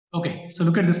Okay, so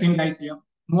look at the screen, guys. Here,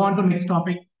 move on to next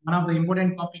topic. One of the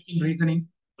important topic in reasoning,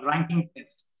 ranking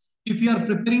test. If you are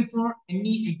preparing for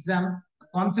any exam, the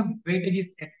concept weightage is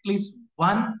at least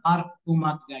 1 or 2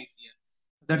 marks, guys. Here,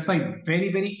 that's why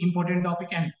very important topic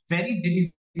and very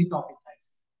easy topic, guys.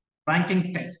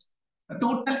 Ranking test. The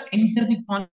total enter the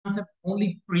concept only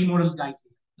 3 models, guys.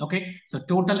 Here. Okay, so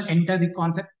total enter the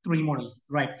concept 3 models.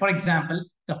 Right. For example,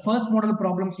 the first model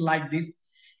problems like this.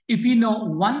 If we know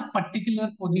one particular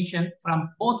position from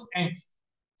both ends,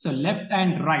 so left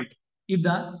and right, if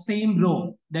the same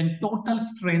row, then total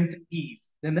strength is,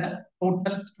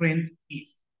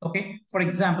 okay. For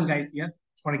example, guys, here,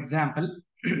 for example,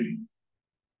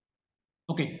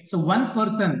 okay, so one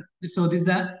person, so this is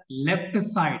a left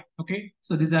side, okay,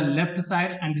 so this is a left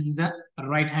side and this is a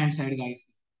right hand side, guys.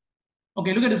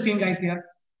 Okay, look at the screen, guys. Here,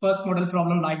 first model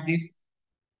problem like this.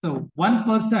 So one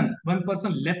person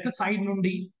left side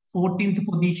nundi 14th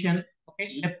position, okay,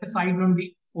 left side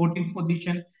nundi 14th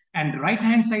position, and right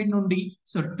hand side nundi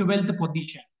so 12th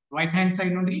position, right hand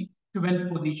side nundi 12th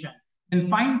position. Then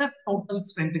find the total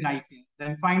strength, guys. Here.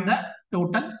 Then find the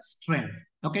total strength.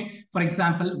 Okay. For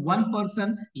example, one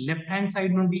person left hand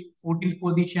side nundi 14th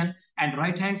position and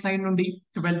right hand side nundi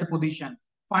 12th position.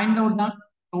 Find out the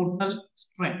total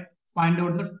strength. Find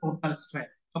out the total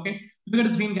strength. Okay, look at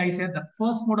the screen, guys. Here, the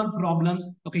first model problems.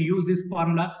 Okay, use this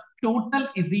formula. Total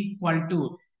is equal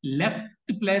to left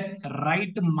plus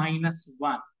right minus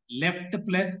 1. Left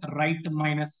plus right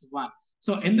minus 1.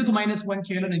 So, ఎందుకు minus 1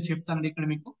 చేయాలో నేను చెప్తాను ఇక్కడ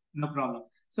మీకు. No problem.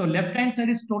 So, left hand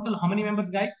side is total how many members,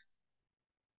 guys?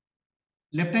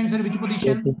 Left hand side which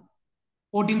position?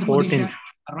 14th position.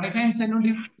 Right hand side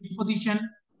which position?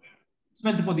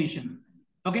 12th position.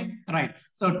 Okay, right.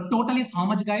 So, total is how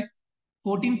much, guys?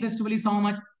 14 plus 12 is how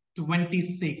much?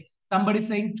 26. Somebody is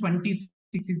saying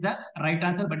 26 is the right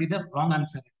answer, but it's a wrong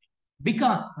answer.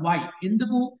 Because why?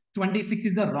 ఎందుకు 26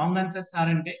 is the wrong answer, sir?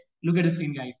 అంటే look at the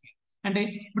screen, guys. అంటే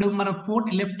ఇప్పుడు మనం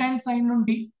left hand side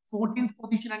నుండి 14th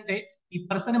position అంటే ఈ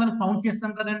person మనం count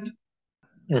చేస్తాం కదండి.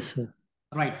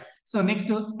 Right. So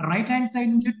next right hand side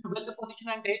నుండి 12th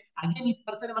పొజిషన్ అంటే అగైన్ ఈ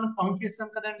పర్సన్ మనం కౌంట్ చేస్తాం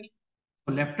కదండి.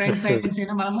 లెఫ్ట్ హ్యాండ్ సైడ్ నుంచి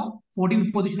అయినా మనము 14th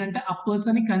పొజిషన్ అంటే ఆ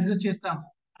పర్సన్ ని కన్సిడర్ చేస్తాము.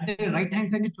 అంటే right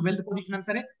hand side 12th position అని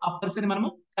సరే ఆ పర్సన్ మనము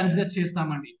కన్సిడర్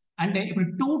చేస్తామండి. అంటే ఇప్పుడు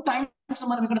 2 టైమ్స్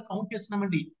మనం ఇక్కడ కౌంట్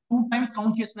చేస్తున్నామండి. 2 టైమ్స్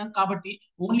కౌంట్ చేస్తున్నాం కాబట్టి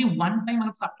ఓన్లీ 1 టైం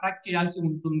మనం సబ్ట్రాక్ట్ చేయాల్సి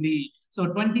ఉంటుంది. So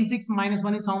 26 minus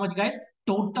 1 is how much, guys?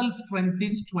 Total strength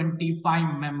is 25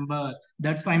 members.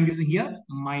 That's why I'm using here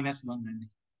minus 1 అండి.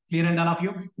 Clear and all of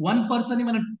you? One person ని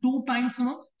మనం 2 times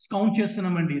కౌంట్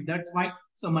చేస్తున్నామండి. That's why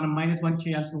సో మనం -1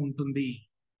 చేయాల్సి ఉంటుంది.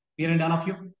 Clear and all of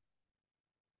you?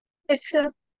 Yes, sir.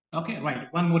 Okay, right.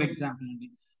 One more example.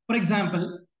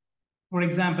 For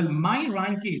example, my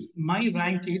rank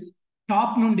is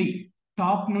top nundi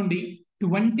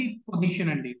 20th position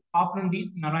andi. Top nundi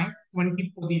na rank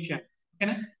 20th position.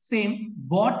 Okay, same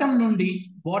bottom nundi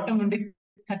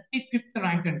 35th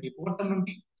rank andi. Bottom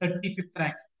nundi 35th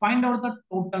rank. Find out the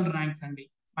total ranks andi.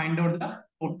 Find out the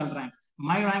total ranks.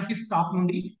 My rank is top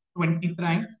nundi 20th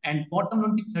rank and bottom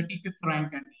nundi 35th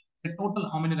rank andi. The total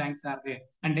how many ranks are there?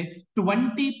 And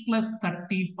 20 plus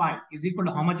 35 is equal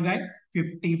to how much, guys?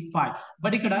 55.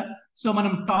 But ikkada so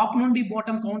manam top nundi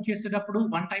bottom count చేసేటప్పుడు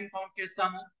 1 time count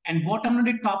చేస్తాము and bottom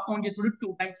nundi top count చేసేటప్పుడు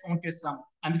 2 times count చేస్తాము.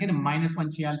 అందుకని -1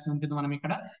 చేయాల్సి ఉంటుంది మనం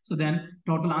ఇక్కడ. So then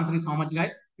total answer is how much,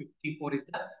 guys? 54 is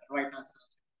the right answer.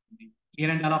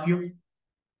 Clear and all of you?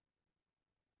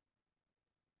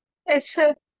 Yes, sir.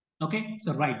 Okay, so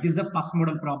right, this is the first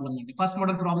model problem. First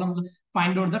model problem,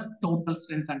 find out the total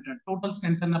strength అంటారు. Total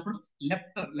strength అన్నప్పుడు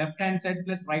left hand side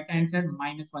plus right hand side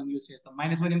 -1 use చేస్తాం.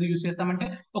 -1 ఎందుకు use చేస్తామంటే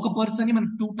ఒక person ని మనం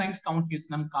 2 times count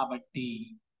చేస్తున్నాం కాబట్టి.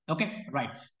 Okay,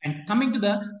 right. And coming to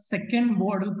the second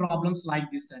model problems like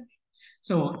this అండి.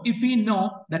 So if we know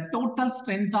the total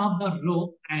strength of the row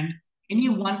and any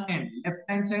one end, left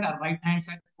hand side or right hand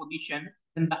side position,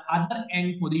 then the other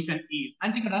end position is.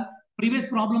 అంటే ఇక్కడ previous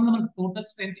problem లో మనకు total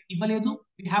strength ఇవ్వలేదు.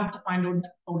 We have to find out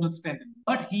the total strength.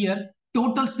 But here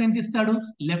total strength ఇస్తాడు.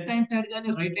 Left hand side కానీ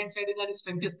right hand side కానీ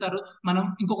strength ఇస్తారు. మనం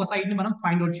ఇంకొక సైడ్ ని మనం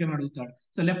ఫైండ్ అవుట్ చేయమని అడుగుతాడు.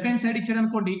 సో లెఫ్ట్ హ్యాండ్ సైడ్ ఇచ్చాడు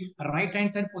అనుకోండి, రైట్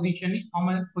హ్యాండ్ సైడ్ పొజిషన్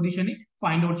ని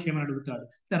ఫైండ్ అవుట్ చేయమని అడుగుతాడు.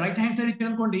 సో రైట్ హ్యాండ్ సైడ్ ఇచ్చాడు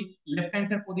అనుకోండి, లెఫ్ట్ హ్యాండ్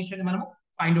సైడ్ పొజిషన్ ని మనం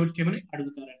ఫైండ్ అవుట్ చేయమని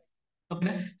అడుగుతారండి.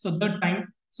 ఓకేనా? So that time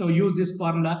so use this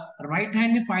formula. Right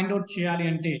hand ని ఫైండ్ అవుట్ చేయాలి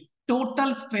అంటే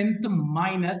total strength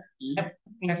minus left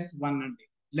plus 1 అండి.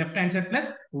 Left hand side plus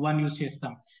 1 use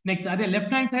చేస్తాం. నెక్స్ట్ అదే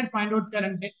left hand side find out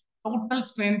చేయాలంటే total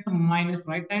strength minus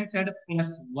right hand side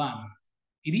plus 1.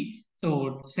 ఇది so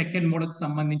second mode కి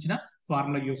సంబంధించిన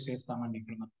ఫార్ములా యూస్ చేస్తామండి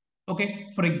ఇక్కడ మనం. ఓకే,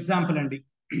 ఫర్ ఎగ్జాంపుల్ అండి,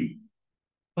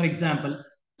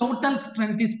 టోటల్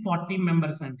స్ట్రెంత్ ఇస్ 40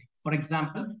 members అండి. For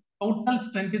example total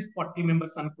strength is 40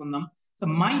 members అనుకుందాం. So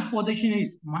my position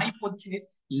is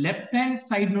left hand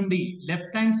side నుండి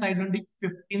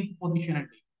 15th position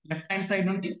అండి. లెఫ్ట్ హ్యాండ్ సైడ్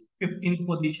నుండి 15th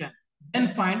position. Then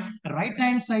find right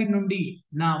hand side నుండి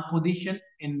నా position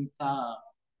ఎంత.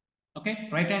 Okay,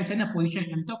 right hand side నా position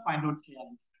ఎంత find out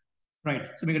చేయాలి. రైట్,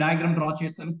 సో మీకు డయాగ్రామ్ డ్రా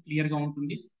చేస్తాను, క్లియర్ గా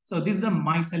ఉంటుంది. So this is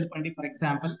my self అండి, for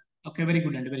example. Okay, very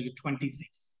good అండి, very good.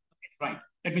 26. Right,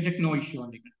 let me check, no issue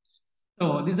అండి ఇక్కడ. So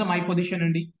this is my position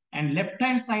అండి. అండ్ లెఫ్ట్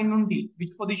హ్యాండ్ సైడ్ నుండి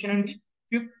విచ్ పొజిషన్ అండి?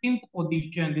 15th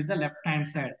position. This left hand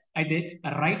side. అయితే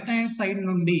right hand side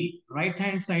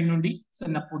నుండి so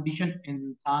నా position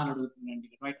ఎంత అని అడుగుతుందండి.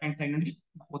 రైట్ హ్యాండ్ సైడ్ నుండి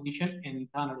పొజిషన్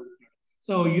ఎంత అని అడుగుతున్నాడు.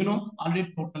 So you know already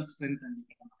total strength అండి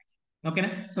ఇక్కడ మనకి.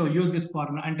 ఓకేనా? So use this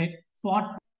formula. అంటే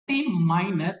 40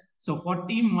 minus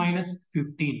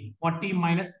 15. 40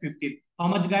 minus 15. How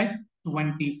much, guys?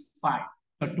 25.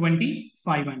 So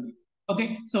 25 అండి. ఓకే,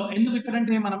 సో ఎందుకు ఇక్కడ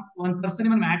అంటే మనం 1%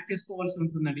 మనం యాడ్ చేసుకోవాల్సి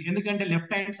ఉంటుందండి. ఎందుకంటే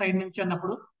లెఫ్ట్ హ్యాండ్ సైడ్ నుంచి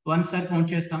అన్నప్పుడు 1 సార్ కౌంట్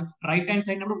చేస్తాం, రైట్ హ్యాండ్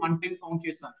సైడ్ అన్నప్పుడు 1 టైం కౌంట్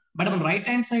చేస్తాం. బట్ మనం రైట్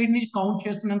హ్యాండ్ సైడ్ ని కౌంట్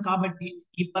చేస్తున్నాం కాబట్టి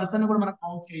ఈ పర్సన్ కూడా మనం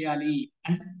కౌంట్ చేయాలి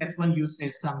అంటే +1 యూస్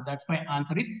చేస్తాం. దట్స్ వై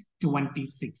ఆన్సర్ ఇస్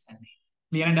 26 అండి.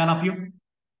 క్లియర్ అండి ఆల్ ఆఫ్ యూ?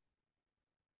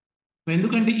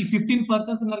 ఎందుకంటే ఈ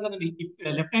 15% ఉన్నారు కదండి,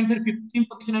 లెఫ్ట్ హ్యాండ్ సైడ్ 15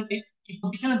 పొజిషన్ అంటే ఈ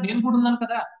పొజిషన్ నేను కూడా ఉన్నాను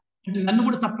కదా, అంటే నన్ను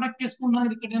కూడా సబ్ట్రాక్ట్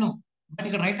చేసుకుంటున్నాను ఇక్కడ నేను. బట్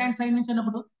ఇక్కడ రైట్ హ్యాండ్ సైడ్ నుంచి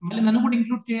అన్నప్పుడు మళ్ళీ నన్ను కూడా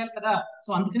ఇంక్లూడ్ చేయాలి కదా, సో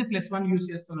అందుకని +1 యూజ్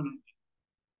చేస్తున్నాను.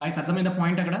 గైస్ అర్థమైందా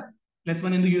పాయింట్? అక్కడ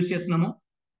 +1 ఎందుకు యూజ్ చేస్తున్నాము.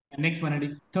 నెక్స్ట్ వన్ అండి,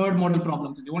 third model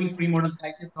problems. Only 3 models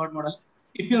guys. Third model,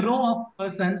 if your రో of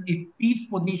persons, if piece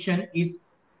position is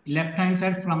left hand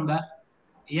side from the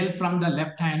from the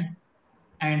left hand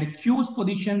and Q's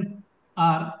position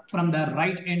are from the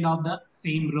right end of the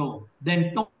same row, then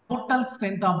total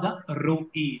strength of the row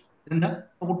is.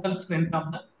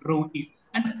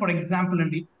 And for example,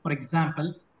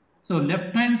 so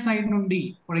left hand side nundi,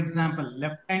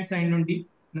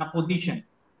 na position.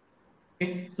 Okay,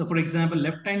 so for example,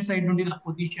 left hand side nundi na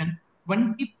position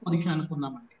 20th position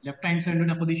anukundamanడి. Left hand side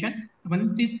nundi na position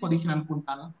 20th position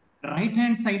anukuntanu. Right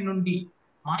hand side nundi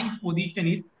my position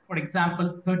is, for example,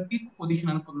 30th position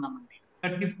anukundamanడి.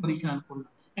 30th position anukundaం.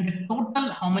 అంటే total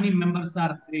how many members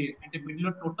are there, అంటే middle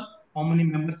లో total how many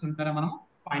members ఉంటారో మనం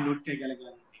find out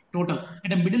చేయగలగాలి. Total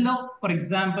అంటే middle లో for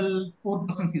example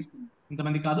 4% తీసుకుందాం,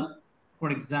 ఇంతమంది కాదు.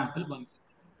 For example 1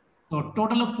 so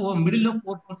total middle లో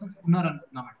 4% ఉన్నారు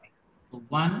అనుకుందామండి.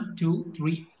 1 2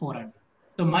 3 4 అండి.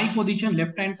 So my position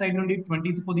left hand side నుండి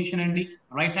 20th పొజిషన్ అండి,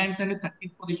 right hand side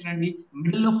 30th position అండి,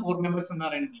 మిడిల్ లో 4 మెంబర్స్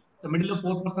ఉన్నారండి. సో మిడిల్ లో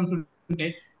 4% ఉంటే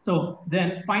so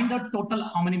then find the total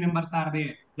how many members are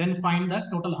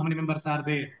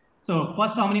there. So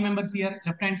first how many members here,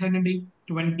 left hand side నుండి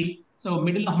 20. So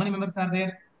middle how many members are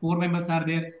there, 4 members are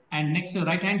there. And next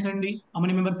right hand side how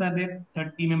many members are there,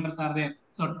 30 members are there.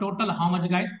 So total how much,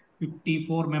 guys?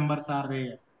 54 members are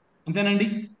there. అంతేనండి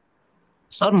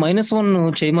sir -1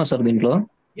 చేయమా sir దీంట్లో?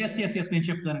 Yes నేను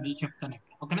చెప్తాను.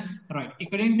 ఓకేనా? Right,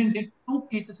 ఇక్కడ ఏంటంటే 2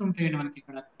 cases ఉంటాయండి మనకి.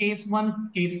 ఇక్కడ కేస్ 1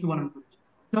 కేస్ 2 అని ఉంటుంది.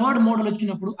 థర్డ్ మోడల్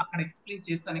వచ్చినప్పుడు అక్కడ ఎక్స్ప్లెయిన్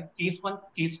చేస్తాను. కేస్ 1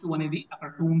 కేస్ 2 అనేది అక్కడ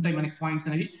 2 ఉంటాయి మనకి పాయింట్స్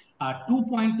అనేది. ఆ 2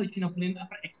 పాయింట్స్ వచ్చినప్పుడు నేను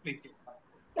అక్కడ ఎక్స్ప్లెయిన్ చేస్తాను.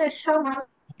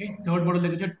 ఓకే, థర్డ్ మోడల్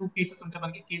దగ్గర 2 కేసెస్ ఉంటాయి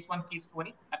మనకి, కేస్ 1 కేస్ 2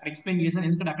 అని అక్కడ ఎక్స్ప్లెయిన్ చేశాను.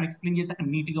 ఎందుకంటే అక్కడ ఎక్స్ప్లెయిన్ చేసి అక్కడ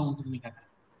నీట్ గా ఉంటుంది మీకు అక్కడ.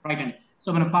 రైట్ అండి, సో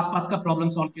మనం ఫాస్ట్ గా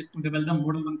ప్రాబ్లమ్ సాల్వ్ చేసుకుంటూ వెళ్దాం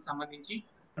మోడల్ 1 కి సంబంధించి.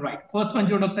 రైట్, ఫస్ట్ వన్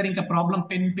చూడండి ఒకసారి, ఇంకా ప్రాబ్లం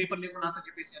పెన్ పేపర్ లేకుండా ఆన్సర్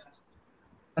చెప్పేసారు.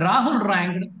 Rahul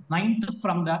ranked 9th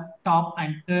from the top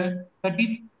and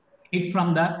 38th from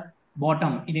the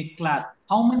bottom in a class.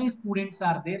 How many students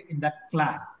are there in that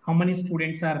class?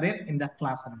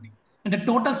 అంటే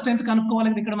టోటల్ స్ట్రెంత్ కనుక్కోవాలి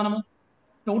ఇక్కడ మనము.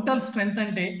 Total strength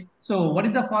అంటే so what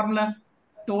is the formula?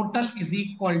 Total is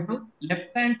equal to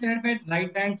left hand side by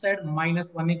right hand side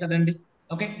 -1 కదండి.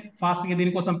 Okay, fast గా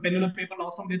దీనికోసం పెన్నులు పేపర్లు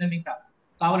అవసరం లేదండి. ఇంకా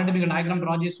కావాలంటే మీకు డయాగ్రామ్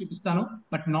డ్రా చేసి చూపిస్తాను,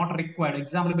 బట్ నాట్ రిక్వైర్డ్.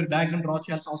 ఎగ్జాంపుల్ మీరు డయాగ్రామ్ డ్రా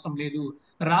చేయాల్సిన అవసరం లేదు.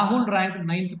 Rahul rank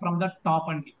 9th from the top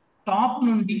అండి. టాప్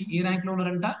నుండి ఏ ర్యాంక్ లో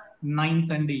ఉన్నారంట?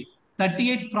 9th అండి.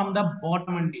 38 ఫ్రమ్ ద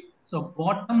బాటమ్ అండి. సో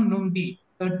బాటమ్ నుండి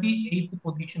 38th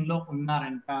పొజిషన్ లో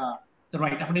ఉన్నారంట.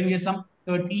 రైట్, అప్పుడు ఏం చేస్తాం?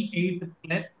 38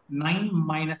 ప్లస్ 9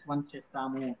 - 1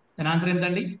 చేస్తాము. దాని ఆన్సర్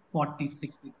ఎంతండి?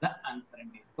 46 ఇస్ ద ఆన్సర్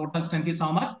అండి. Total strength is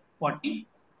how much?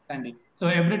 46 అండి. So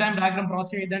every time diagram draw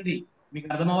చేయొద్దండి, మీకు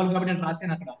అర్థం అవ్వాలి కాబట్టి నేను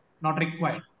రాశాను అక్కడ, నాట్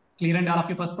రిక్వైర్డ్. క్లియర్ అండి all of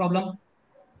you? First problem.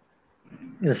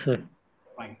 yes sir.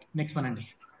 Right, next one అండి.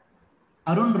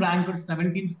 Arun ranked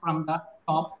 17th from the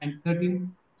top and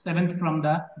 7th from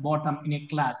the bottom in a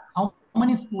class. How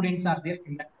many students are there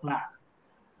in that class?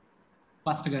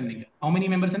 First గా అండి, how many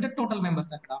members అంటే total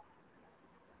members అక్కడ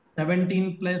 17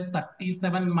 plus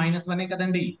 37 -1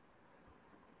 కదండి.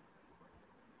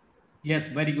 Yes,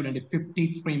 very good అండి.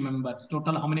 53 members.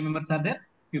 Total how many members are there?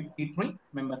 53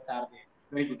 members are there.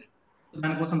 Very good.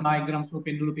 దానికోసం diagrams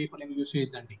పెన్నులు పేపర్లు ఏమి యూస్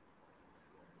చేయొద్దండి.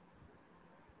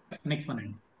 నెక్స్ట్ వన్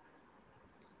అండి.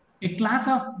 A class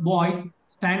of boys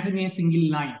stands in a single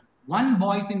line. One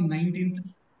boy is in 19th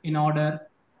in order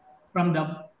from the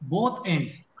both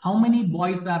ends. How many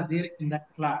boys are there in the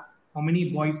class? How many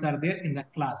boys are there in the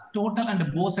class? Total and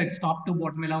both sides top to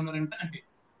bottom ఎలా ఉన్నారంటే అంటే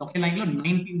ఒకే line లో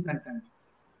 19th అంటండి.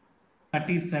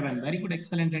 37 very good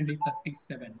excellent అండి.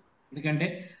 37 ఎందుకంటే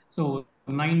so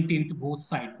 19th both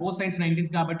sides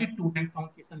 19th కాబట్టి 2 times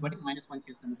count చేస్తాం కాబట్టి -1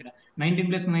 చేస్తాం. ఇక్కడ 19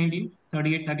 + 19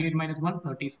 38 -1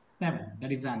 37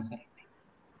 దట్ ఈస్ ఆన్సర్.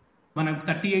 మనం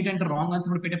 38 అంటే రాంగ్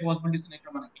ఆన్సర్ కూడా పెట్టే పాసిబిలిటీస్ ఉన్నాయి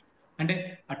ఇక్కడ మనకి. అంటే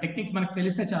ఆ టెక్నిక్ మనకు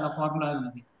తెలిస్తే చాలా ఫార్ములా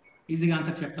ఉన్నది ఈజీగా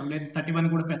ఆన్సర్ చెప్తాం. లేదు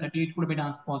 31 కూడా 38 కూడా పెట్టే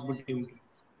ఆన్సర్ పాసిబిలిటీ ఉంటుంది.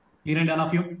 Clear and all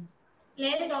of you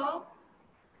లేదు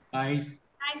గైస్?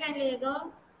 ఐ కెన్ లేదు.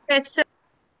 yes sir.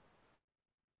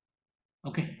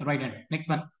 Okay, right hand. Next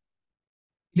one.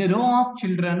 In a row of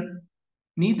children,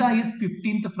 Neeta is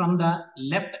 15th from the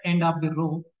left end of the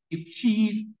row. If she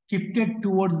is shifted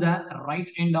towards the right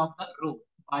end of the row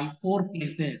by 4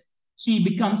 places, she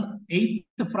becomes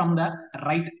 8th from the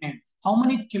right end. How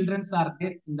many children are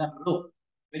there in the row?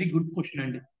 Very good question,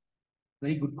 Andy.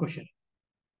 Very good question.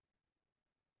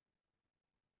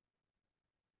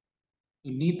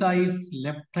 Neeta is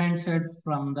left hand side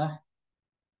from the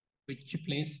which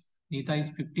place? Neeta is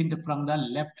 15th from the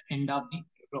left end of the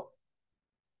row.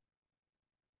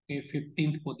 Okay,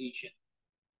 15th position.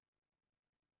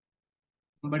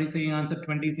 Somebody saying answer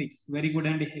 26. Very good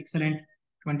and excellent.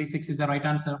 26 is the right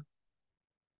answer.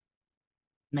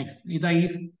 Next, Neeta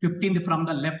is 15th from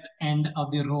the left end of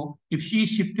the row. If she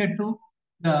is shifted to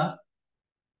the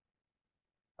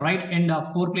right end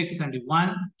of 4 places and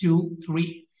 1, 2, 3,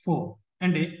 4.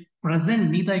 And present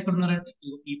Neeta ikkada unnaranటే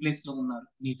ఈ place లో ఉన్నారు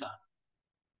Neeta.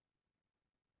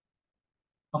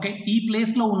 Okay, ఈ place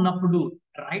లో ఉన్నప్పుడు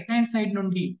right hand side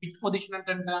నుండి which position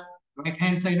అంటంట? Right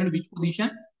hand side నుండి which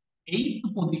position? 8th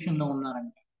position లో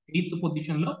ఉన్నారంట. 8th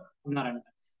పొజిషన్ లో ఉన్నారంట.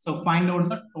 So find out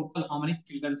the total how many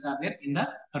children's are there in the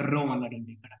రో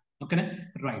అన్నాడండి ఇక్కడ. ఓకేనా,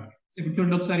 రైట్. సో ఇప్పుడు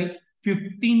చూడండి ఒకసారి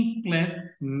 15 +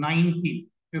 19.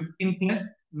 15 +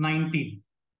 19.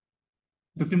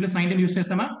 15 + 19 యూస్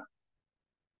చేస్తామా?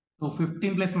 సో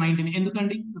 15 + 19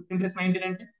 ఎందుకండి 15 + 19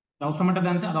 అంటే అవసరం అంటే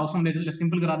అంతే, అది అవసరం లేదు. ఇలా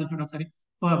సింపుల్ గా రాదు. చూడండి ఒకసారి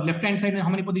left hand side how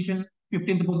many position?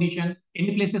 15th position.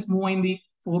 ఎన్ని ప్లేసెస్ మూవ్ అయింది?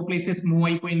 4 ప్లేసెస్ మూవ్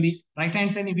అయిపోయింది. Right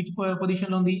hand side which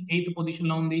position లో ఉంది? 8th పొజిషన్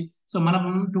లో ఉంది. సో మనం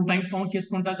 2 టైమ్స్ కౌంట్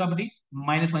చేసుకుంటాం కాబట్టి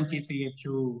 -1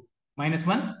 చేసేయచ్చు.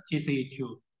 -1 చేసేయచ్చు.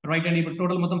 రైట్ అండి. ఇప్పుడు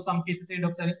టోటల్ మొత్తం సమ్ చేసేసేయండి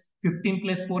ఒకసారి. 15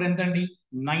 + 4 ఎంత అండి?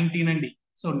 19 అండి.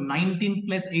 సో 19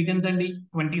 + 8 ఎంత అండి?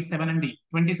 27 అండి.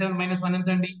 27 - 1 ఎంత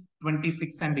అండి?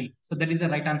 26 అండి. So that is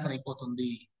the right answer అయిపోతుంది.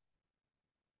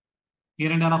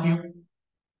 Clear and all of you?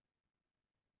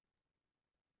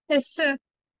 yes sir.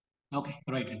 Okay,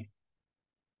 right.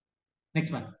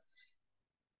 Next one.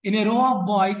 In a row of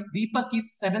boys, Deepak is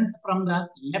 7th from the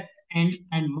left end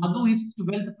and Madhu is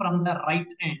 12th from the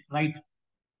right end. Right.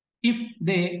 If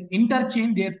they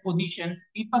interchange their positions,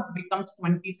 Deepak becomes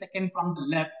 22nd from the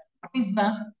left. What is the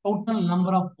total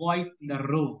number of boys in the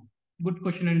row? Good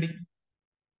question, Andy.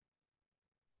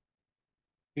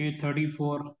 Okay,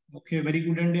 34. Okay, very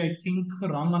good, Andy. I think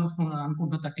wrong answer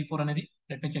 34 anedi.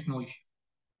 Let me check no issue.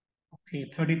 Okay,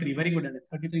 33. Very good, Andy.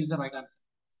 33 is the right answer.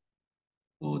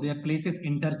 So their places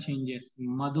interchanges.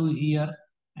 Madhu here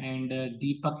and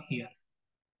Deepak here.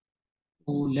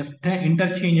 So left hand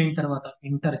interchange అయిన తర్వాత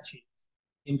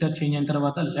interchange అయిన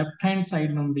తర్వాత left hand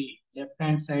side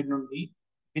నుండి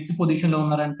with position లో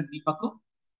ఉన్నారంటే Deepak.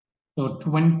 So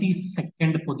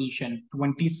 22nd position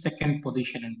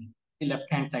అండి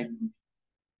left hand side నుండి.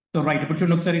 So right. ఇప్పుడు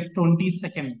చూడండి ఒకసారి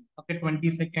 22nd. Okay,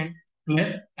 22nd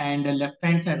plus and left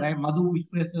hand side Madhu which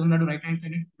place ఉన్నాడు? Right hand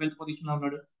side 12th position లో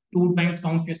ఉన్నాడు. 2 టైమ్స్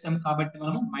కౌంట్ చేస్తాం కాబట్టి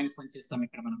మనం -1 చేస్తాం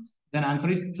ఇక్కడ మనం. Then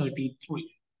answer is 33.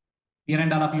 Clear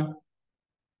and all of you?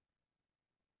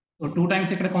 So 2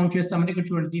 times ఇక్కడ కౌంట్ చేస్తామంటే ఇక్కడ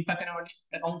చూడండి దీపక్ అనేవాడిని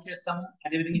ఇక్కడ కౌంట్ చేస్తాము.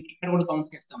 అదేవిధంగా ఇక్కడ కూడా కౌంట్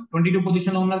చేస్తాము. 22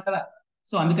 పొజిషన్ లో ఉన్నారు కదా,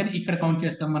 సో అందుకని ఇక్కడ కౌంట్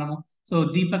చేస్తాం మనము. సో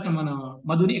దీపక్ మన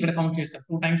మధుని ఇక్కడ కౌంట్ చేస్తాం.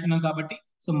 2 టైమ్స్ ఉన్నాం కాబట్టి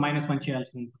సో -1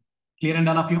 చేయాల్సి ఉంటుంది. Clear and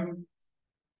all of you?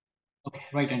 Okay,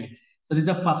 right అండి. So this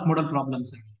the first model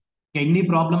problems అండి. ఎన్ని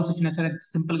ప్రాబ్లమ్స్ వచ్చినా సరే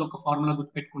సింపుల్ గా ఒక ఫార్ములా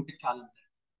గుర్తుపెట్టుకుంటే చాలు.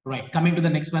 Right, coming to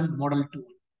the next one, model 2.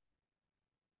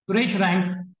 Suresh ranks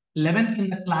 11th in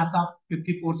the class of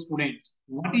 54 students.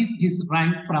 What is his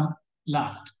rank from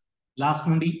last? Last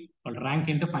నుండి వాళ్ళ ర్యాంక్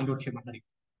ఏంటో ఫైండ్ అవుట్ చేయమంటారు.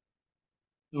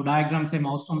 సో డయాగ్రామ్స్ ఏం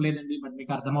అవసరం లేదండి, బట్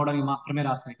మీకు అర్థం అవడానికి మాత్రమే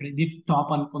రాస్తాను. ఇక్కడ ఇది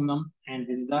టాప్ అనుకుందాం and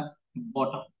this is the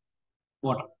bottom.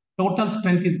 Total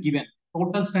strength is given.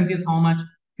 Total strength is how much?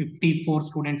 54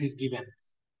 students is given.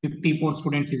 54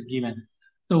 students is given.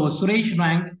 So Suresh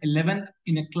ranked 11th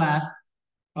in a class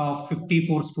of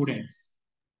 54 students.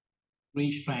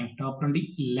 Suresh ranked top నుండి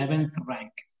 11th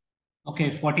rank. Okay,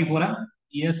 44.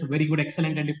 Yes, very good,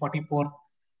 excellent అండి 44.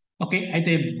 Okay,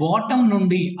 అయితే bottom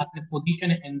నుండి అతని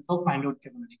position ఎంతో find out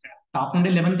చేయమన్నాడు ఇక్కడ. Top నుండి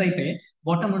 11th అయితే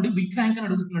బాటమ్ నుండి విచ్ ర్యాంక్ అని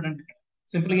అడుగుతున్నాడు అండి ఇక్కడ.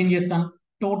 సింపుల్ గా ఏం చేస్తాం,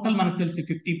 టోటల్ మనకు తెలుసు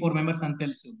 54 మెంబర్స్ అని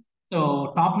తెలుసు. సో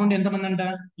టాప్ నుండి ఎంతమంది అంట,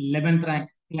 11th rank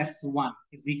plus 1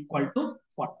 is equal to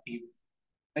 40.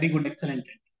 Very good, excellent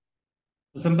అండి.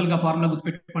 సింపుల్ గా ఫార్ములా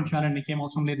గుర్తుపెట్టుకోండి చాలండి, నీకేం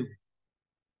అవసరం లేదు.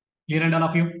 Clear and all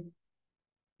of you.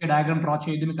 Diagram draw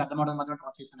చేయదు, మీకు అర్థమవడం మాత్రం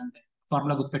డ్రా చేశాను అంతే.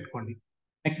 ఫార్ములా గుర్తుపెట్టుకోండి.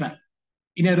 Next one.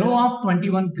 In a row of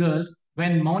 21 girls,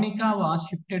 when Monica was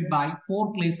shifted by 4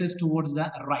 places towards the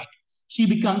right, she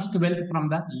becomes 12th from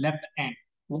the left end.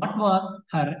 What was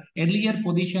her earlier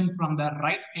position from the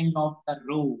right end of the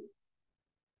row?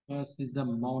 First is the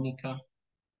Monica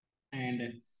and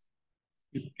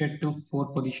shifted to 4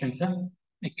 positions.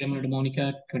 Monica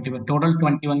 21. Total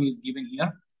 21 is given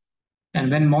here. And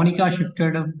when Monica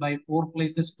shifted by 4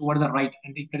 places toward the right,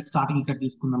 and ఇక్కడ starting ఇక్కడ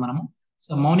తీసుకుందాం మనము.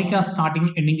 So Mounika starting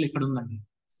ending ఇక్కడ ఉందండి.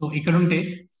 So ఇక్కడ ఉంటే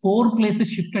 4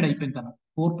 places shifted అయిపోయింది, తను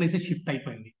 4 ప్లేసెస్ షిఫ్ట్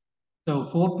అయిపోయింది. సో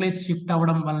 4 ప్లేసెస్ షిఫ్ట్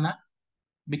అవ్వడం వలన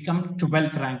బికమ్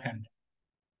 12th ర్యాంక్ అండి.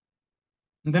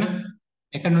 అంతేనా?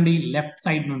 ఎక్కడ నుండి, లెఫ్ట్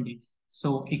సైడ్ నుండి. సో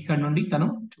ఇక్కడ నుండి తను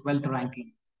 12th rank,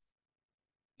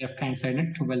 left hand side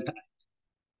 12th rank.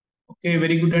 Okay,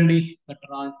 very good అండి. బట్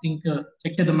ఐ థింక్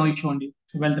చెక్ చేద్దాం, నో ఇష్యూ అండి.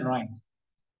 12th rank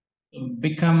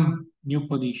become new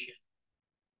position.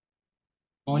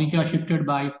 Monica shifted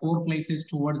by 4 places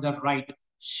towards the right.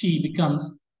 She becomes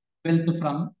 12th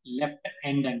from left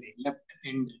end and left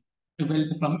end.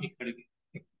 12th from ikkadiki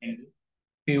left end.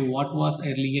 Okay, what was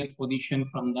earlier position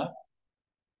from the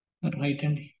right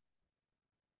end?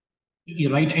 The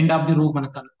right end of the row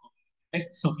manaku kanukoవాలి. Okay,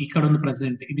 so ikkada undi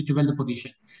present, ఇది 12th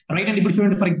position. Right end ఇప్పుడు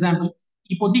చూడండి, for example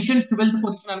ఈ position 12th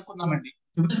position అనుకుందామండి.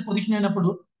 12th position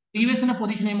అయినప్పుడు previous ఉన్న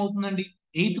position ఏమవుతుందండి,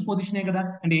 8th పొజిషనే కదా.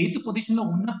 అంటే 8th position లో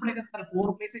ఉన్నప్పుడే కదా తన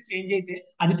 4 ప్లేసెస్ చేంజ్ అయితే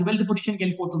అది 12th పొజిషన్ కి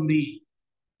వెళ్ళిపోతుంది.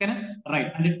 ఓకేనా?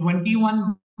 రైట్. అంటే 21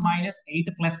 మైనస్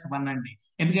 8 ప్లస్ 1 అండి.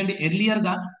 ఎందుకంటే ఎర్లియర్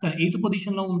గా తన 8th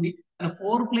పొజిషన్ లో ఉంది, తన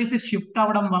 4 ప్లేసెస్ షిఫ్ట్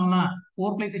అవడం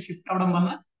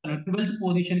వలన తన 12th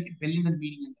పొజిషన్ కి వెళ్ళిందని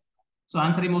మీనింగ్ అండి. సో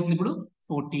ఆన్సర్ ఏమవుతుంది ఇప్పుడు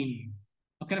 14.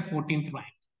 ఓకేనా? 14th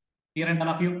rank. Clear and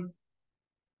all of you.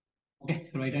 Okay,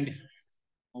 right అండి.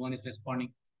 No one is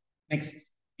responding. Next.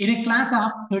 In a class of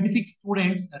 36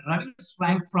 students, Ravi's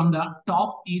rank from the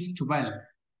top is 12.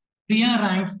 Priya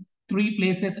ranks 3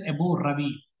 places above Ravi.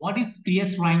 What is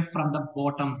Priya's rank from the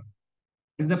bottom?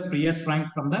 This is the Priya's rank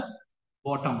from the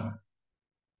bottom.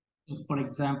 So for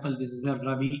example, this is a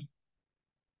Ravi.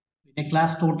 In a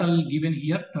class total given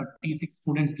here, 36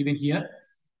 students given here.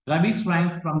 Ravi's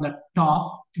rank from the top,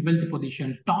 12th position.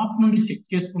 Top నుండి check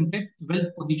చేసుకుంటే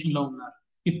 12th position లో ఉన్నారు.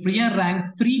 If Priya rank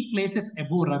 3 places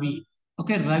above Ravi,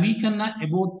 okay, Ravi కన్నా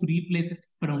above 3 places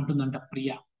ఇక్కడ ఉంటుందంట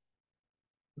Priya.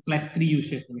 +3 use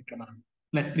చేస్తాం ఇక్కడ, మనం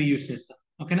 +3 యూజ్ చేస్తాం.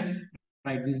 ఓకేనా?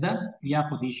 Right, this the Priya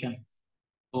position.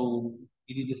 So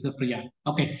ఇది this the Priya.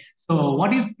 Okay, so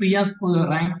what is Priya's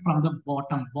rank from the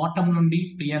bottom? Bottom నుండి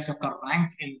ప్రియాస్ యొక్క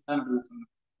ర్యాంక్ ఎంత అని అడుగుతున్నాం.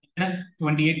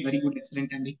 28. వెరీ గుడ్,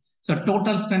 ఎక్సలెంట్ అండి. So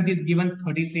total strength is given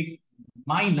 36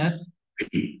 minus,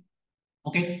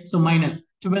 okay, so minus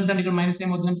 12 అంటే ఇక్కడ మైనస్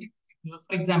ఏమవుతుందంటే,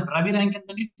 ఫర్ ఎగ్జాంపుల్ రవి ర్యాంక్ ఎంత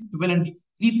అండి, 12 అండి.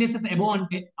 3 ప్లేసెస్ అబోవ్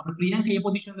అంటే అప్పుడు ప్రియాంక ఏ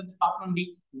పొజిషన్ లో, టాప్ నుండి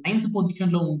 9th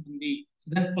పొజిషన్ లో ఉంటుంది. So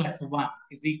then +1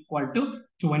 is equal to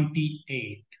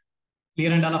 28.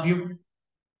 Clear and all of you.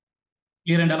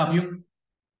 Clear and all of you.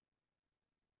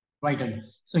 Right అండి.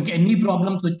 సో ఇంకా ఎన్ని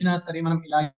ప్రాబ్లమ్స్ వచ్చినా సరే మనం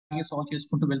ఇలాగే సాల్వ్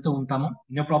చేసుకుంటూ వెళ్తూ ఉంటాము,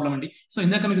 నో ప్రాబ్లం అండి. సో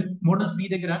ఇందాక మీకు మోడల్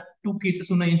 3 దగ్గర 2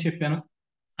 కేసెస్ ఉన్నాయని చెప్పాను.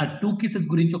 ఆ 2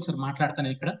 కేసెస్ గురించి ఒకసారి మాట్లాడతాను.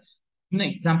 ఇక్కడ చిన్న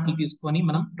ఎగ్జాంపుల్ తీసుకొని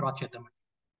మనం డ్రా చేద్దామండి.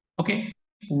 ఓకే,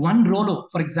 వన్ రోలో,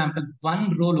 ఫర్ ఎగ్జాంపుల్ వన్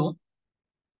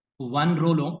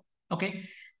రోలో ఓకే,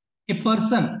 ఏ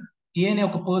పర్సన్, ఏనే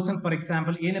ఒక పర్సన్, ఫర్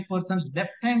ఎగ్జాంపుల్ ఏనే పర్సన్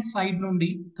లెఫ్ట్ హ్యాండ్ సైడ్ నుండి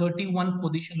 31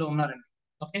 పొజిషన్ లో ఉన్నారండి.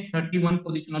 ఓకే, 31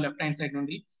 పొజిషన్ లో లెఫ్ట్ హ్యాండ్ సైడ్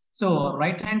నుండి. సో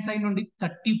రైట్ హ్యాండ్ సైడ్ నుండి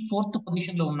 34th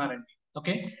పొజిషన్ లో ఉన్నారండి.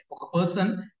 ఓకే, ఒక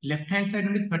పర్సన్ లెఫ్ట్ హ్యాండ్ సైడ్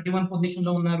నుండి 31 పొజిషన్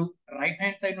లో ఉన్నారు, రైట్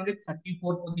హ్యాండ్ సైడ్ నుండి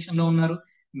 34th పొజిషన్ లో ఉన్నారు.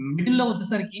 మిడిల్ లో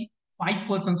వచ్చేసరికి 5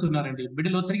 పర్సన్స్ ఉన్నారండి.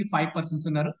 మిడిల్ వచ్చేసరికి 5 పర్సన్స్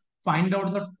ఉన్నారు. Find out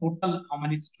the total how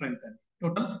many strength and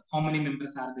total how many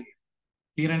members are there.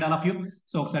 Clear and all of you.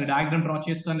 So ఒకసారి డయాగ్రామ్ డ్రా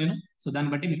చేస్తాను నేను. సో దాన్ని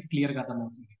బట్టి మీకు క్లియర్ గా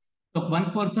అర్థమవుతుంది. So one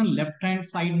person left hand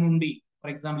side నుండి,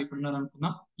 ఫర్ ఎగ్జాంపుల్ ఇక్కడ ఉన్నారు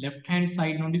అనుకుందాం, లెఫ్ట్ హ్యాండ్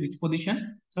సైడ్ నుండి విచ్ పొజిషన్,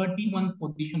 31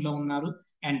 పొజిషన్ లో ఉన్నారు.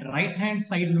 అండ్ రైట్ హ్యాండ్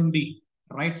సైడ్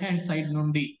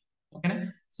నుండి ఓకేనా,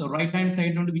 సో రైట్ హ్యాండ్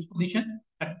సైడ్ నుండి విచ్ పొజిషన్,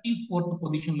 34th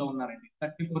పొజిషన్ లో ఉన్నారండి.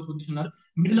 34th పొజిషన్ ఉన్నారు.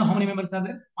 మిడిల్ లో how many members are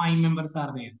there, 5 members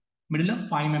are there. Middle లో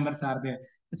 5 members are there.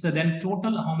 So then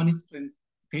total how many strength,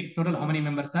 okay, total how many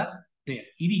members are there.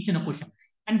 ఇది ఇచ్చిన question.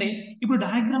 అంటే ఇప్పుడు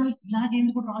diagram ని ఇలాగే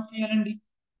ఎందుకు డ్రా చేయాలండి?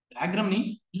 డయాగ్రామ్ ని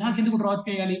ఇలాగే ఎందుకు డ్రా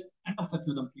చేయాలి అంటే ఒకసారి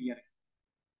చూద్దాం clear.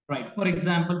 Right, for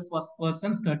example first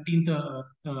person 13th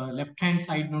left hand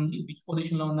side నుండి విచ్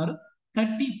పొజిషన్ లో ఉన్నారు?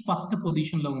 31st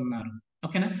పొజిషన్ లో ఉన్నారు.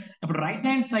 ఓకేనా? ఇప్పుడు రైట్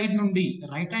హ్యాండ్ సైడ్ నుండి,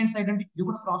 రైట్ హ్యాండ్ సైడ్ అంటే ఇది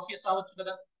కూడా క్రాస్ చేసి రావచ్చు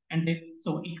కదా. అంటే సో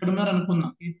ఇక్కడ ఉన్నారు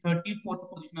అనుకుందాం, ఇది 34th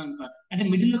పొజిషన్ అనుకున్నారు అంటే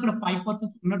మిడిల్ లో ఇక్కడ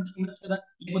 5% ఉన్నట్టు ఉండొచ్చు కదా,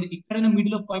 లేకపోతే ఇక్కడైనా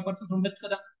మిడిల్ లో 5% ఉండొచ్చు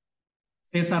కదా.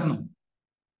 సేసార్ను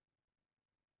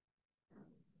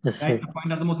Yes, sir.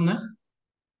 పాయింట్ అర్థమవుతుందా?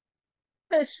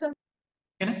 Yes sir.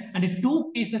 ఓకేనా? అంటే 2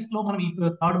 కేసెస్ లో మనం ఈ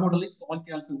థర్డ్ మోడల్ ని సాల్వ్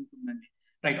చేయాల్సి ఉంటుందండి.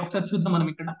 రైట్, ఒకసారి చూద్దాం మనం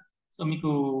ఇక్కడ. సో మీకు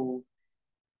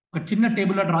ఒక చిన్న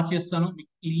టేబుల్ లో డ్రా చేస్తాను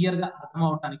మీకు క్లియర్ గా అర్థం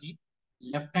అవడానికి.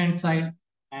 Left hand side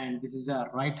and this is the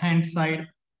right hand side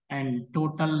and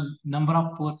total number of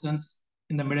persons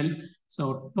in the middle. So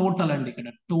total అండి, ఇక్కడ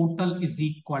టోటల్ ఇస్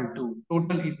ఈక్వల్ టు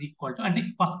అంటే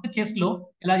ఫస్ట్ కేస్ లో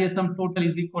ఎలా చేస్తాం? Total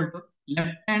is equal to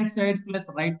left hand side plus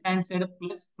right hand side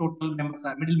plus total members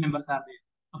are middle members are there.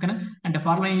 ఓకేనా? అంటే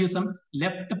formula ఏం చూసాం?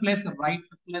 లెఫ్ట్ ప్లస్ రైట్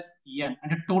ప్లస్ ఎన్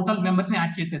అంటే టోటల్ మెంబర్స్ ని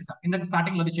యాడ్ చేసేస్తాం. ఇందాక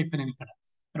స్టార్టింగ్ లో చెప్పాను నేను ఇక్కడ.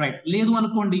 రైట్, లేదు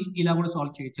అనుకోండి ఇలా కూడా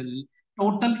సాల్వ్ చేయొచ్చు.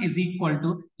 Total is equal to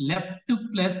left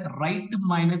plus right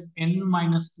minus N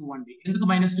minus 2 అండి. ఎందుకు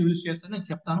 -2 యూజ్ చేస్తాను నేను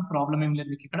చెప్తాను, ప్రాబ్లం ఏం లేదు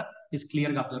మీకు ఇక్కడ. జస్ట్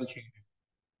క్లియర్ గా అబ్జర్వ్ చేయండి.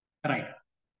 రైట్,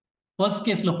 ఫస్ట్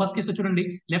కేస్ లో చూడండి,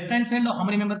 లెఫ్ట్ హ్యాండ్ సైడ్ లో how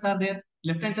many members are there?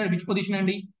 Left hand side which position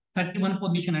అండి? 31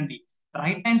 పొజిషన్ అండి.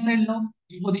 రైట్ హ్యాండ్ సైడ్ లో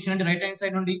విచ్ పొజిషన్ అండి? రైట్ హ్యాండ్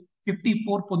సైడ్ నుండి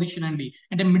 54 పొజిషన్ అండి.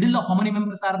 అంటే మిడిల్ లో how many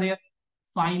members are there?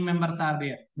 5 members are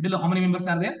there. Middle లో how many members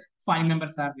are there? 5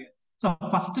 members are there. So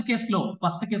first case లో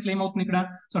ఏమవుతుంది ఇక్కడ?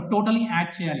 సో టోటల్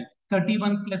యాడ్ చేయాలి.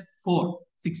 31 ప్లస్ 4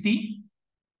 60,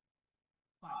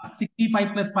 65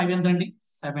 ప్లస్ 5 ఎంత అండి?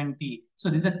 70. So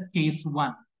this is case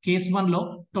 1. Case 1 లో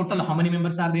total how many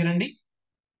members are there అండి?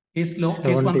 Case 1 70, లో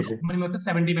sir. how many members?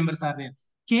 70 members are there.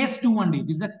 Case 2 అండి,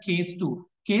 దిస్ ఇస్ కేస్ 2.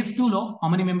 కేస్ 2 లో how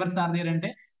many members are there అంటే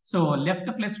so left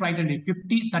plus right అండి.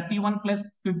 31 plus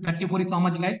 34 is how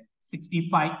much guys?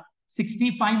 65.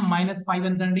 65 minus 5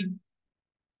 ఎంత అండి?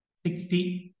 60.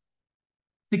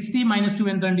 60 minus 2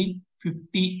 ఎంత అండి?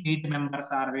 58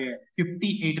 members are there.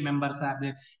 58 members are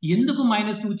there. ఎందుకు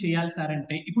 -2 చేయాలి సార్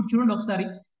అంటే ఇప్పుడు చూడండి ఒకసారి,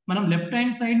 మనం లెఫ్ట్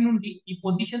హ్యాండ్ సైడ్ నుండి ఈ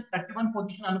పొజిషన్ 31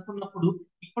 పొజిషన్ అనుకున్నప్పుడు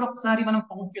ఇక్కడ ఒకసారి మనం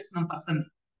కౌంట్ చేస్తున్నాం పర్సన్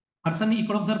ని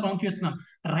ఇక్కడ ఒకసారి కౌంట్ చేస్తున్నాం.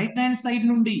 రైట్ హ్యాండ్ సైడ్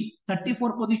నుండి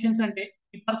 34 పొజిషన్స్ అంటే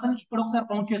ఈ పర్సన్ ఇక్కడ ఒకసారి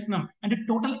కౌంట్ చేస్తున్నాం. అంటే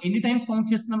టోటల్ ఎన్ని టైమ్స్ కౌంట్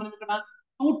చేస్తున్నాం మనం ఇక్కడ?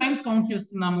 2 టైమ్స్ కౌంట్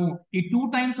చేస్తున్నాము. ఈ 2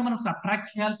 టైమ్స్ మనం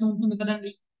సబ్ట్రాక్ట్ చేయాల్సి ఉంటుంది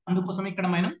కదండి. అందుకోసం ఇక్కడ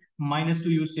మనం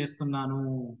 -2 యూజ్ చేస్తున్నాను.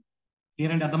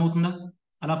 క్లియర్ అండి, అర్థమవుతుందా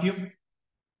ఆల్ ఆఫ్ యూ?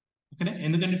 ఓకేనా?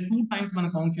 ఎందుకంటే 2 టైమ్స్ మనం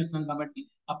కౌంట్ చేస్తున్నాం కాబట్టి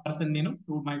ఆ పర్సన్ నేను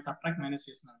 2 సబ్ట్రాక్ట్ మైనస్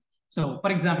చేస్తున్నాను. సో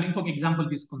ఫర్ ఎగ్జాంపుల్ ఇంకొక ఎగ్జాంపుల్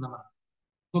తీసుకుందాం.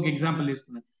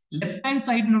 లెఫ్ట్ హ్యాండ్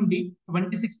సైడ్ నుండి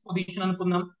 26 పొజిషన్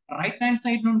అనుకుందాం. రైట్ హ్యాండ్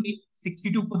సైడ్ నుండి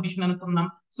 62 పొజిషన్ అనుకుందాం.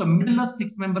 సో మిడిల్ లో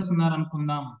 6 మెంబర్స్ ఉన్నారు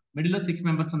అనుకుందాం.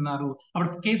 అప్పుడు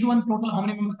case 1 total how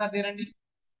many members are there అండి?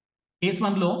 కేస్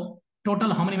 1 లో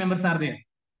total how many members are there?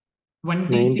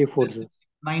 26 94, plus sir.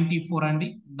 94 అండి.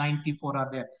 94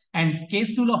 ఆర్ దేర్. అండ్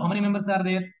కేస్ 2 లో how many members are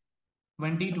there?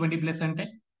 20 plus అంటే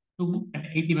 2 అంటే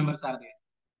 80 మెంబర్స్ ఆర్ దేర్.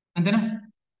 అంతేనా?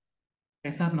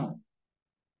 Yes are no?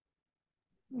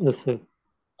 Yes, sir.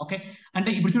 Okay, అంటే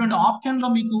ఇప్పుడు చూడండి ఆప్షన్ లో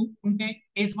మీకు ఉంటే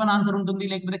కేస్ 1 ఆన్సర్ ఉంటుంది,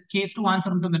 లేకపోతే కేస్ 2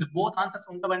 ఆన్సర్ ఉంటుంది. బోత్ ఆన్సర్స్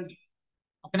ఉండవండి.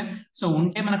 ఓకేనా? సో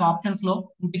ఉంటే మనకు ఆప్షన్స్ లో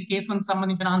ఉంటే కేస్ 1 కి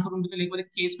సంబంధించిన ఆన్సర్ ఉంటుంది, లేకపోతే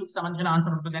కేస్ 2 కి సంబంధించిన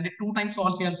ఆన్సర్ ఉంటుంది. అంటే 2 టైమ్స్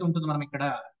సాల్వ్ చేయాల్సి ఉంటుంది మనం ఇక్కడ.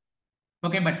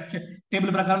 ఓకే, బట్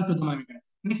టేబుల్ ప్రకారం చూద్దాం మనం ఇక్కడ.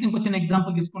 నెక్స్ట్ ఇంకో చిన్న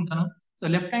ఎగ్జాంపుల్ తీసుకుంటాను. సో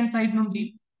లెఫ్ట్ హ్యాండ్ సైడ్ నుండి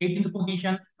 18th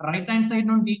position, right hand side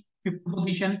నుండి 5th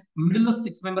పొజిషన్, మిడిల్ లో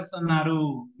 6 మెంబర్స్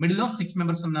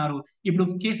ఉన్నారు. ఇప్పుడు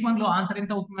కేస్ 1 లో ఆన్సర్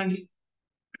ఎంత అవుతుందండి?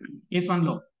 కేస్ 1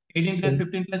 లో 18 plus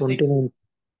 15 plus 6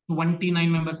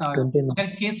 29 members are. 29. Okay,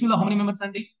 case 2 లో హౌ మెనీ మెంబర్స్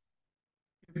అండి?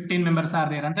 15 మెంబర్స్ ఆర్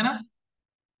దేర్. అంతేనా?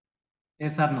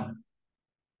 Yes are no?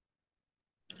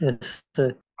 Yes, sir.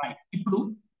 Right, ఇప్పుడు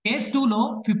కేస్ 2 లో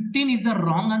 15 ఇస్ ద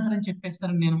రాంగ్ ఆన్సర్ అని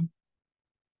చెప్పేస్తాను నేను.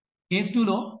 కేస్ 2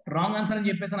 లో రాంగ్ ఆన్సర్ అని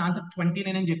చెప్పేస్తాను, ఆన్సర్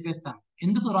 29 అని చెప్పేస్తాను.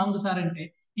 ఎందుకు రాంగ్ సార్ అంటే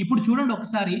ఇప్పుడు చూడండి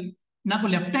ఒకసారి, నాకు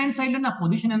లెఫ్ట్ హ్యాండ్ సైడ్ లో నా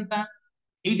పొజిషన్ ఎంత?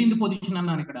 18th పొజిషన్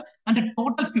అన్నాను ఇక్కడ. అంటే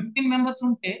టోటల్ 15 మెంబర్స్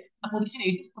ఉంటే నా పొజిషన్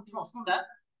 18th పొజిషన్ వస్తుందా?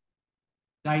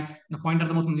 గైస్ నా పాయింట్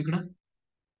అర్థమవుతుంది ఇక్కడ.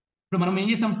 ఇప్పుడు మనం ఏం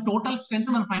చేసాం? టోటల్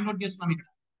స్ట్రెంత్ మనం ఫైండ్ అవుట్ చేస్తున్నాం ఇక్కడ.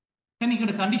 కానీ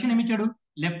ఇక్కడ కండిషన్ ఏమి ఇచ్చాడు?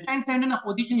 లెఫ్ట్ హ్యాండ్ సైడ్ నా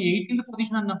పొజిషన్ 18th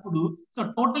పొజిషన్ అన్నప్పుడు సో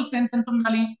టోటల్ స్ట్రెంత్ ఎంత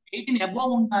ఉండాలి? 18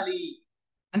 అబోవ్ ఉండాలి.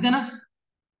 అంతేనా?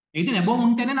 18 అబోవ్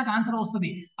ఉంటేనే నాకు ఆన్సర్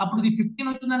వస్తుంది. అప్పుడు ఇది 15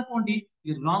 వచ్చింది అనుకోండి,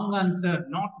 ఇది రాంగ్ ఆన్సర్,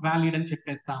 నాట్ వ్యాలిడ్ అని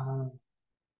చెప్పేస్తాము.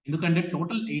 ఎందుకంటే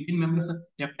total 18 members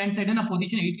left hand side నా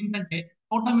పొజిషన్ 18 అంటే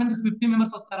టోటల్ మెంబర్స్ 15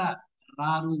 మెంబర్స్ వస్తారా?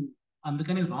 రారు.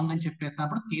 అందుకని రాంగ్ అని చెప్పేస్తాను.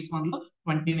 అప్పుడు కేస్ 1 లో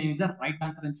 29 ఇస్ ద రైట్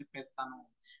ఆన్సర్ అని చెప్పేస్తాను.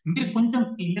 మీరు కొంచెం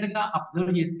క్లియర్ గా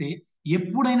అబ్జర్వ్ చేస్తే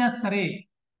ఎప్పుడైనా సరే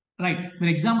రైట్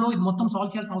మీరు ఎగ్జామ్ లో ఇది మొత్తం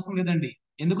సాల్వ్ చేయాల్సిన అవసరం లేదండి.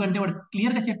 ఎందుకంటే వాడు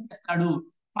క్లియర్ గా చెప్పేస్తాడు.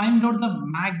 Find out the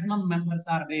maximum members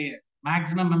are there.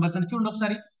 Maximum members అని చూడండి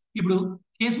ఒకసారి. ఇప్పుడు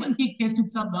కేస్ 1 కి కేస్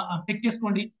 2 చెక్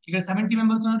చేసుకోండి. ఇక్కడ 70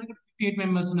 మెంబర్స్ ఉన్నారు, ఇక్కడ 58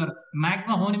 మెంబర్స్ ఉన్నారు.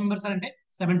 మాక్సిమం హౌ మెనీ మెంబర్స్ అంటే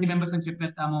 70 మెంబర్స్ అని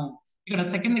చెప్పేస్తాము. ఇక్కడ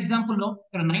సెకండ్ ఎగ్జాంపుల్ లో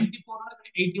ఇక్కడ 94 ఉన్నారు,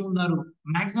 ఇక్కడ 80 ఉన్నారు.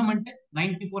 మాక్సిమం అంటే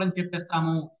 94 అని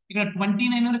చెప్పేస్తాము. ఇక్కడ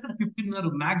 29 ఉన్నారు, ఇక్కడ 15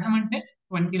 ఉన్నారు. మాక్సిమం అంటే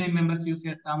 29 మెంబర్స్ యూస్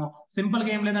చేస్తాము. సింపుల్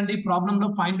గా ఏం లేదండి. ప్రాబ్లమ్ లో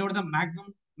find out the maximum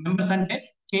members అంటే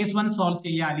కేస్ 1 సాల్వ్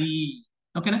చేయాలి.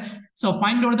 ఓకేనా? So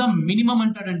find out the minimum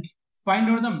అంటాడండి. Find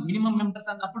out the minimum members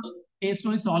అన్నప్పుడు కేస్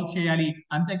 2 ని సాల్వ్ చేయాలి.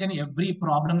 అంతేగాని ఎవ్రీ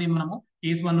ప్రాబ్లమ్ ని మనము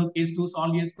కేస్ 1 కేస్ 2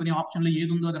 సాల్వ్ చేసుకుని ఆప్షన్ లో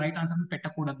ఏది ఉందో అది రైట్ ఆన్సర్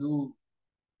పెట్టకూడదు.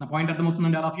 నా పాయింట్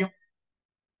అర్థమవుతుందండి all of you?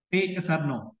 Sir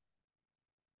no.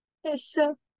 Yes, sir.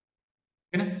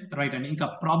 ఓకేనా? రైట్ అండి. ఇంకా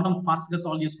ప్రాబ్లం ఫాస్ట్ గా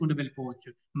సాల్వ్ చేసుకుంటూ వెళ్ళిపోవచ్చు.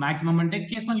 మాక్సిమం అంటే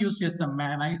కేస్ 1 యూస్ చేస్తాం,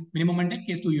 మినిమం అంటే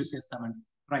కేస్ 2 యూస్ చేస్తామండి.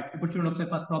 రైట్, ఇప్పుడు చూడండి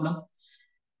ఒకసారి first problem.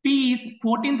 P is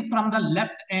 14th from the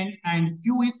left end and Q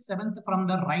is 7th from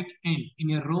the right end in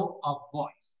a row of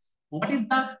boys. What is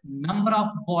the number of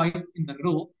boys in the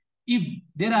row if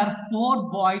there are 4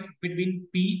 boys between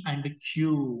P and Q?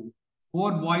 4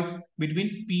 boys between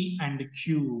P and Q.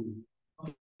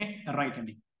 Okay, right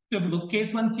అండి. So ఇప్పుడు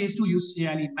case 1 case 2 use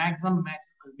చేయాలి. Maximum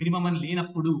minimum అని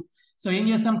లేనప్పుడు so ఏం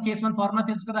చేస్తాం? Case 1 formula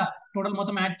తెలుసు కదా, total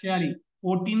మొత్తం యాడ్ చేయాలి.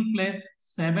 14 plus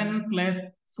 7 plus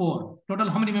 4. Total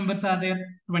how many members are there?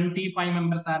 25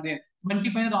 members are there.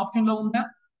 25 అనేది ఆప్షన్ లో ఉందా?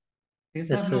 Yes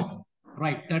or no?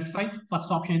 Right. That's why first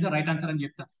option is the right answer అని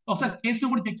చెప్తా. ఒకసారి కేస్ 2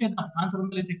 కూడా చెక్ చేద్దాం. ఆన్సర్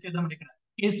ఉందో లేదో చెక్ చేద్దాం. ఇక్కడ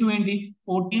కేస్ 2 ఏంటి?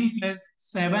 14 ప్లస్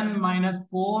 7 మైనస్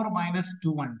 4 మైనస్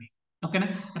 2 అండి. ఓకేనా?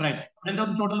 రైట్. ఎంత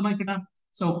అవుతుంది టోటల్ మనకి ఇక్కడ?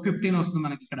 సో 15 వస్తుంది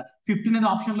మనకి ఇక్కడ. 15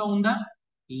 అనేది ఆప్షన్ లో ఉందా?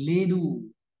 లేదు.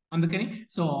 అందుకని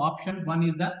so option 1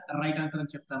 is the right answer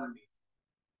అని చెప్తామండి.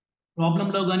 ప్రాబ్లం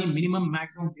లో కానీ మినిమం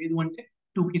మాక్సిమం లేదు అంటే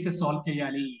 2 కేసెస్ సాల్వ్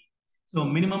చేయాలి. సో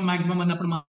మినిమం మాక్సిమం అన్నప్పుడు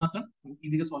మాత్రం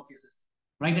ఈజీగా సాల్వ్ చేసేస్తాం.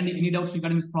 రైట్ అండి. Any doubts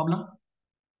regarding this problem?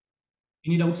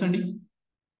 Any doubts అండి?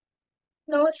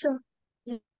 No, sir.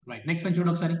 Right, next one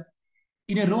చూడండి ఒకసారి.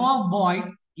 ఇన్ ఎ రో of boys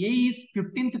A is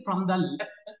 15th from the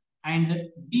left and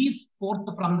B is 4th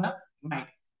from the right.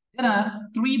 There are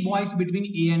 3 boys between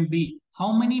A and B. How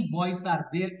many boys are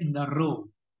there in the row?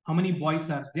 How many boys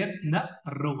are there in the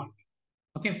row?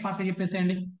 Okay, fast గా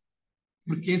చెప్పేసేయండి.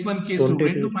 ఇప్పుడు case 1 case 2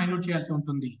 రెండు find out చేయాల్సి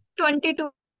ఉంటుంది.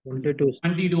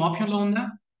 22 option లో ఉందా?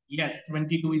 yes,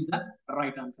 22 is the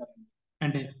right answer.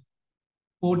 అంటే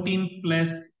 14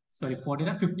 plus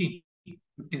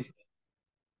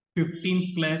 15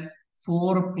 plus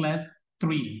 4 plus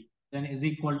 3 then is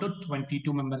equal to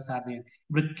 22 members are there.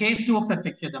 ఇప్పుడు కేస్ 2 ఒకసారి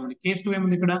చెక్ చేద్దామండి. కేస్ 2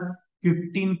 ఏముంది ఇక్కడ?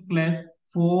 15 plus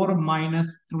 4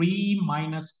 minus 3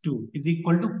 minus 2 is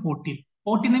equal to 14.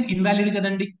 14 invalid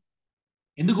కదండి.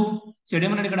 ఎందుకు?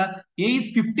 ఏమన్నాడు ఇక్కడ? A is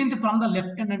 15th from the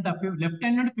left hand అంట. లెఫ్ట్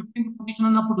హ్యాండ్ అంటే 15th పొజిషన్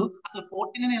ఉన్నప్పుడు అసలు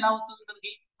 14 అని ఎలా అవుతుంది?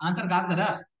 మనకి ఆన్సర్ కాదు కదా.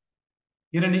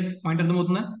 ఏరండి, పాయింట్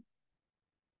అర్థమవుతుందా?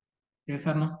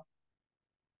 చేశారు.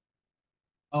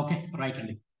 ఓకే, రైట్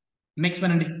అండి. నెక్స్ట్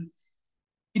వన్ అండి.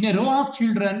 In a row of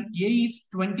children, A is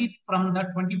 20th from the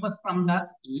 21st from the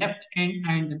left end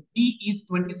and B is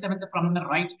 27th from the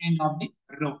right end of the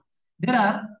row. There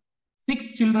are 6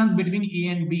 children between A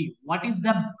and B. What is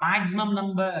the maximum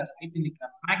number?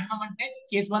 Maximum అంటే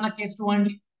case 1 case 2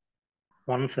 అండి?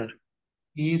 1 sir.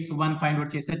 Case 1 find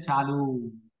out చేస్తే చాలు.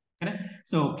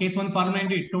 So case 1 formula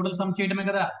ఏంటి? Total some చేయడమే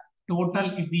కదా. Total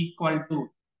is equal to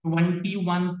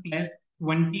 21 plus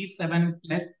 27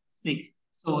 plus 6.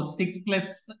 So 6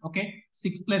 plus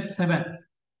 7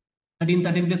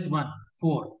 13 plus 1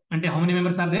 4 అంటే how many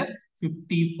members are there?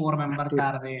 54 members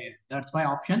are there. That's why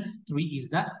option 3 is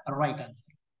the right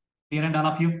answer. Clear and all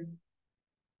of you?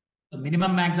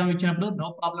 Minimum maximum ఇచ్చినప్పుడు no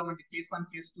problem అండి. Case 1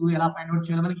 case 2 ఎలా find out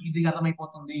చేయాలో మనకి ఈజీగా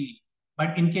అర్థమైపోతుంది.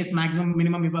 But in case maximum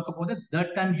minimum ఇవ్వకపోతే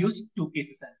that time use 2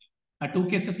 cases అండి. ఆ 2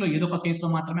 కేసెస్ లో ఏదో ఒక కేసులో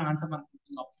మాత్రమే ఆన్సర్ మనకు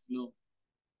ఉంటుంది ఆప్షన్ లో.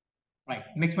 రైట్,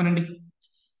 నెక్స్ట్ వన్ అండి.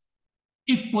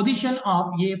 If position of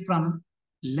A from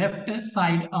left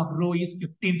side of row is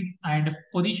 15th and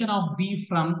position of B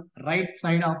from right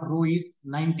side of row is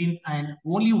 19th and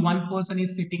only one person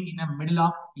is sitting in the middle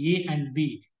of A and B,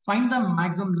 find the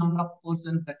maximum number of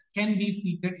persons that can be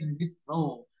seated in this row.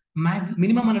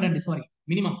 Minimum anadandi, sorry,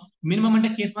 minimum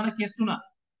ante case 1 case 2 na?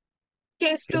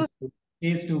 Case 2.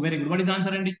 Case 2, very good. What is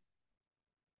answer andi?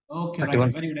 Okay, 31.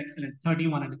 Right, very good, excellent.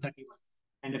 31 and 31.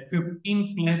 And 15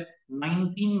 plus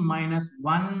 19 minus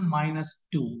 1 minus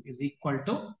 2 is equal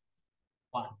to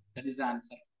 1. That is the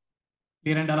answer.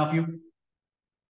 Clear and all of you?